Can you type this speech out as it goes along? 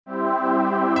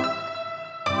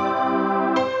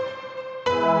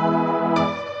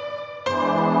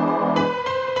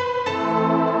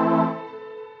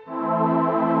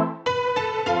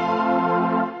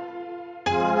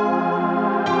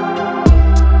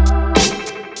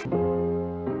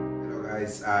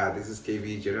This is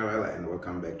KV General and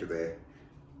welcome back to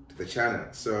the channel.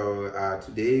 So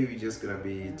today we're just gonna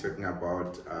be talking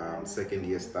about second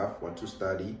year stuff, what to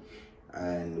study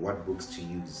and what books to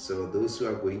use. So those who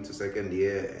are going to second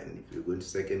year, and if you're going to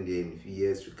second year in a few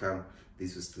years to come,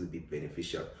 this will still be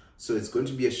beneficial. So it's going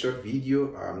to be a short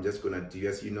video. I'm just gonna do,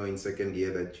 as you know, in second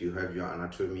year that you have your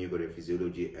anatomy, you got your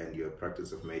physiology and your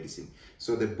practice of medicine.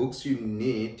 So the books you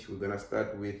need, we're gonna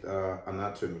start with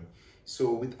anatomy.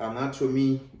 So with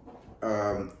anatomy,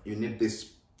 you need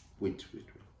this. You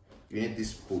need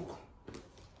this book.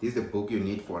 This is the book you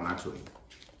need for anatomy.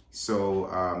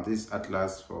 So this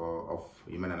atlas of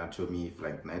human anatomy,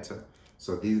 Frank Netter.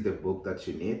 So this is the book that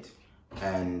you need,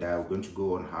 and we're going to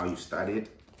go on how you study it.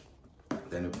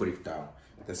 Then we put it down.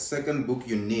 The second book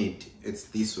you need, it's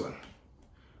this one.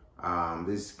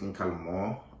 This is Clinical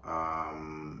More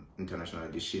International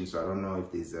Edition. So I don't know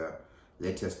if there's a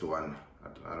latest one.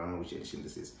 I don't know which edition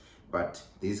this is, but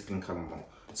this is Clinical More.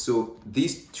 So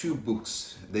these two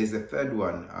books, there's a third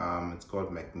one. It's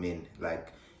called McMinn.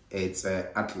 Like it's an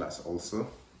atlas also.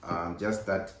 Just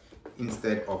that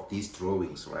instead of these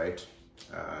drawings, right?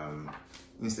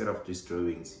 Instead of these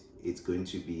drawings, it's going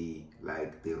to be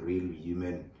like the real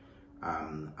human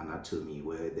anatomy,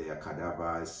 where there are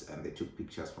cadavers and they took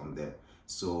pictures from them.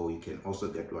 So you can also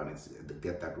get one.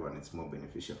 Get that one. It's more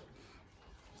beneficial.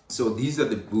 So these are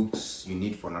the books you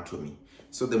need for anatomy.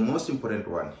 So the most important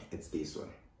one, it's this one.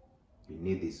 You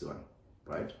need this one,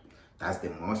 right? That's the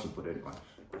most important one.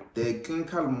 The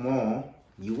Clinical More,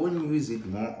 you won't use it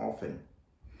more often.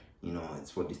 You know,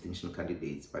 it's for distinction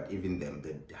candidates, but even them,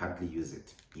 they hardly use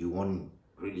it. You won't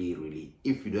really,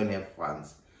 if you don't have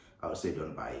funds, I would say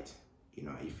don't buy it. You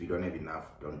know, if you don't have enough,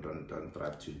 don't try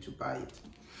to buy it.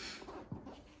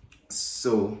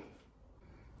 So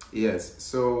yes,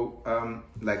 so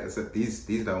like I said, these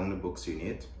are the only books you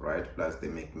need, right? Plus the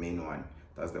main one,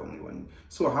 that's the only one.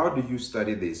 So how do you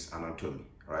study this anatomy,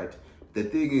 right? The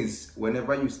thing is,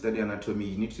 whenever you study anatomy,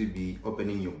 you need to be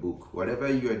opening your book.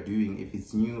 Whatever you are doing, if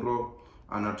it's neuro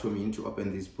anatomy, you need to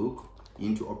open this book, you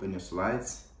need to open your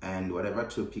slides, and whatever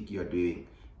topic you are doing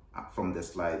from the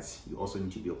slides, you also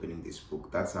need to be opening this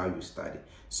book. That's how you study.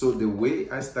 So the way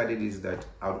I studied is that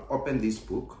I'll open this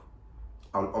book,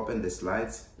 I'll open the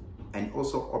slides, and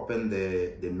also open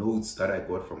the notes that I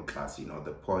got from class, you know,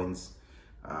 the points,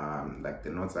 like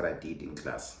the notes that I did in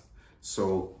class.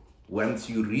 So once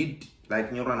you read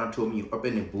like neuroanatomy, you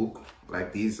open a book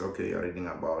like this, okay, you're reading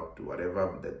about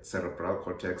whatever, the cerebral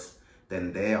cortex,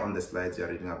 then there on the slides you're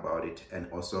reading about it, and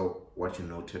also what you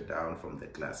noted down from the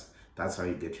class. That's how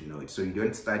you get to know it. So you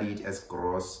don't study it as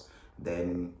gross,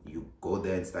 then you go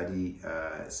there and study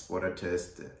spotter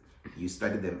test. You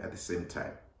study them at the same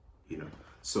time, you know.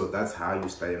 So that's how you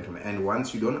study anatomy. And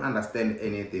once you don't understand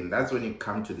anything, that's when you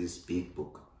come to this big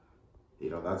book. You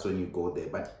know, that's when you go there.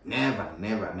 But never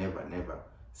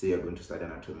say you're going to study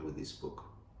anatomy with this book.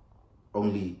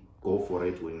 Only go for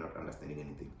it when you're not understanding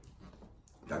anything.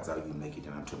 That's how you make it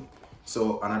anatomy.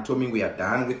 So anatomy, we are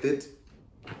done with it.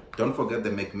 Don't forget the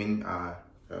McMinn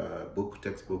book,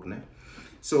 textbook. Né?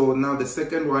 So now the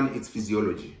second one is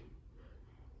physiology.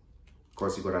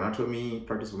 Because you got anatomy,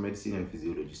 practice of medicine, and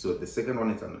physiology. So the second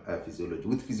one is physiology.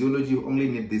 With physiology, you only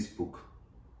need this book.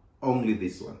 Only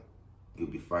this one. You'll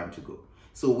be fine to go.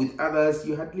 So with others,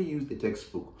 you hardly use the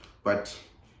textbook. But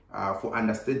for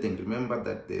understanding, remember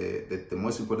that the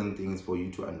most important thing is for you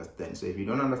to understand. So if you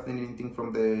don't understand anything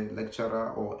from the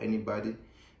lecturer or anybody,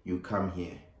 you come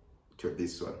here to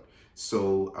this one.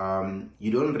 So you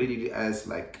don't read it as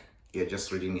like you're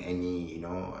just reading any, you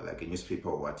know, like a newspaper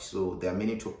or what. So there are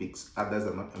many topics. Others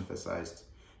are not emphasized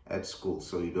at school.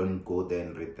 So you don't go there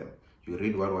and read them. You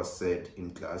read what was said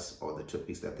in class or the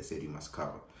topics that they said you must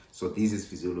cover. So this is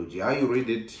physiology. How you read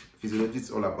it, physiology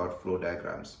is all about flow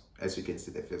diagrams. As you can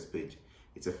see, the first page,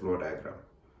 it's a flow diagram.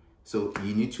 So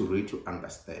you need to read to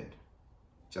understand.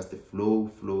 Just a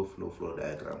flow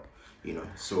diagram, you know.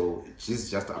 So this is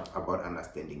just about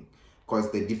understanding. Because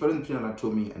the difference between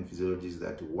anatomy and physiology is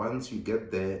that once you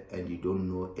get there and you don't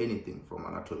know anything from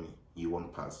anatomy, you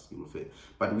won't pass, you will fail.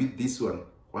 But with this one,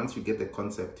 once you get the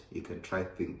concept, you can try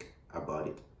think about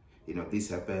it. You know, this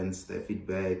happens, the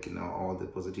feedback, you know, all the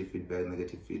positive feedback,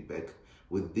 negative feedback.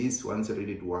 With this, once you read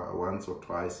it once or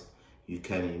twice, you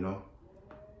can, you know,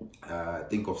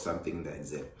 think of something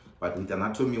that's there. But with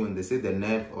anatomy, when they say the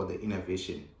nerve or the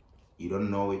innervation, you don't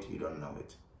know it, you don't know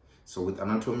it. So with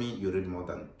anatomy, you read more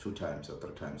than 2 times or 3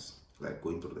 times, like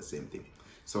going through the same thing.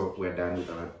 So we're done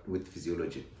with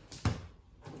physiology.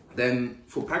 Then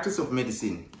for practice of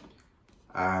medicine,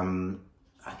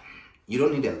 you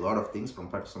don't need a lot of things from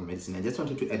practice of medicine. I just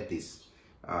wanted to add this.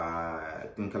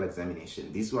 clinical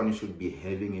examination. This one you should be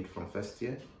having it from first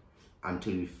year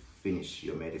until you finish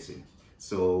your medicine.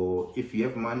 So if you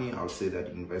have money, I'll say that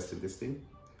invest in this thing,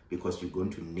 because you're going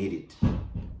to need it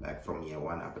like from year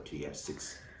 1 up to year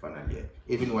 6 final year.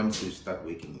 Even once you start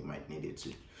working, you might need it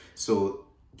too. So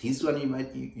this one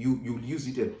you'll use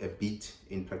it a bit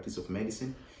in practice of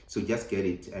medicine. So just get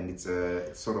it, and it's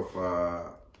sort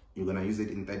of you're gonna use it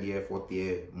in 3rd year, 4th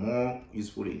year, more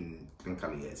useful in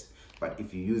clinical years. But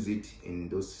if you use it in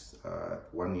those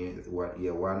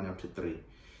year 1 up to 3,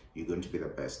 you're going to be the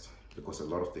best, because a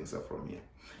lot of things are from here.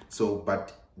 So,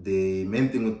 but the main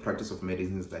thing with practice of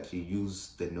medicine is that you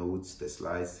use the notes, the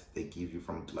slides they give you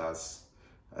from class,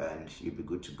 and you'll be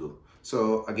good to go.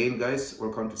 So again, guys,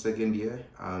 welcome to 2nd year.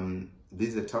 This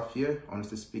is a tough year,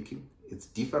 honestly speaking. It's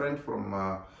different from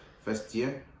 1st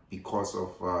year because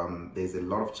of there's a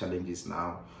lot of challenges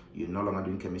now. You're no longer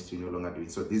doing chemistry, you're no longer doing,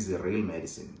 so this is a real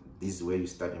medicine. This is where you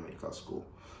start in medical school.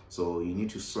 So you need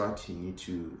to start, you need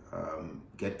to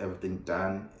get everything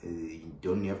done. You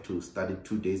don't have to study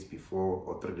 2 days before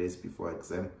or 3 days before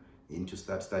exam. You need to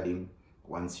start studying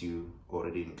once you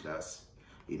already in class,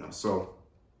 you know. So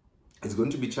it's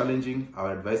going to be challenging. I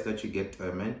would advise that you get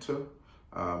a mentor.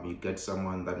 You get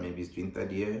someone that maybe is doing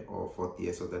 3rd year or 4th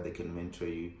year, so that they can mentor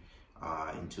you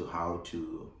into how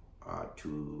to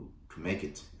make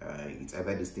it. It's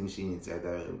either distinction, it's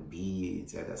either B,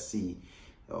 it's either C,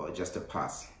 or just a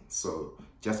pass. So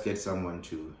just get someone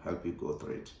to help you go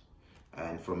through it.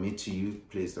 And from me to you,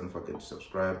 please don't forget to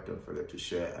subscribe, don't forget to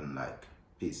share and like.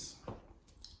 Peace.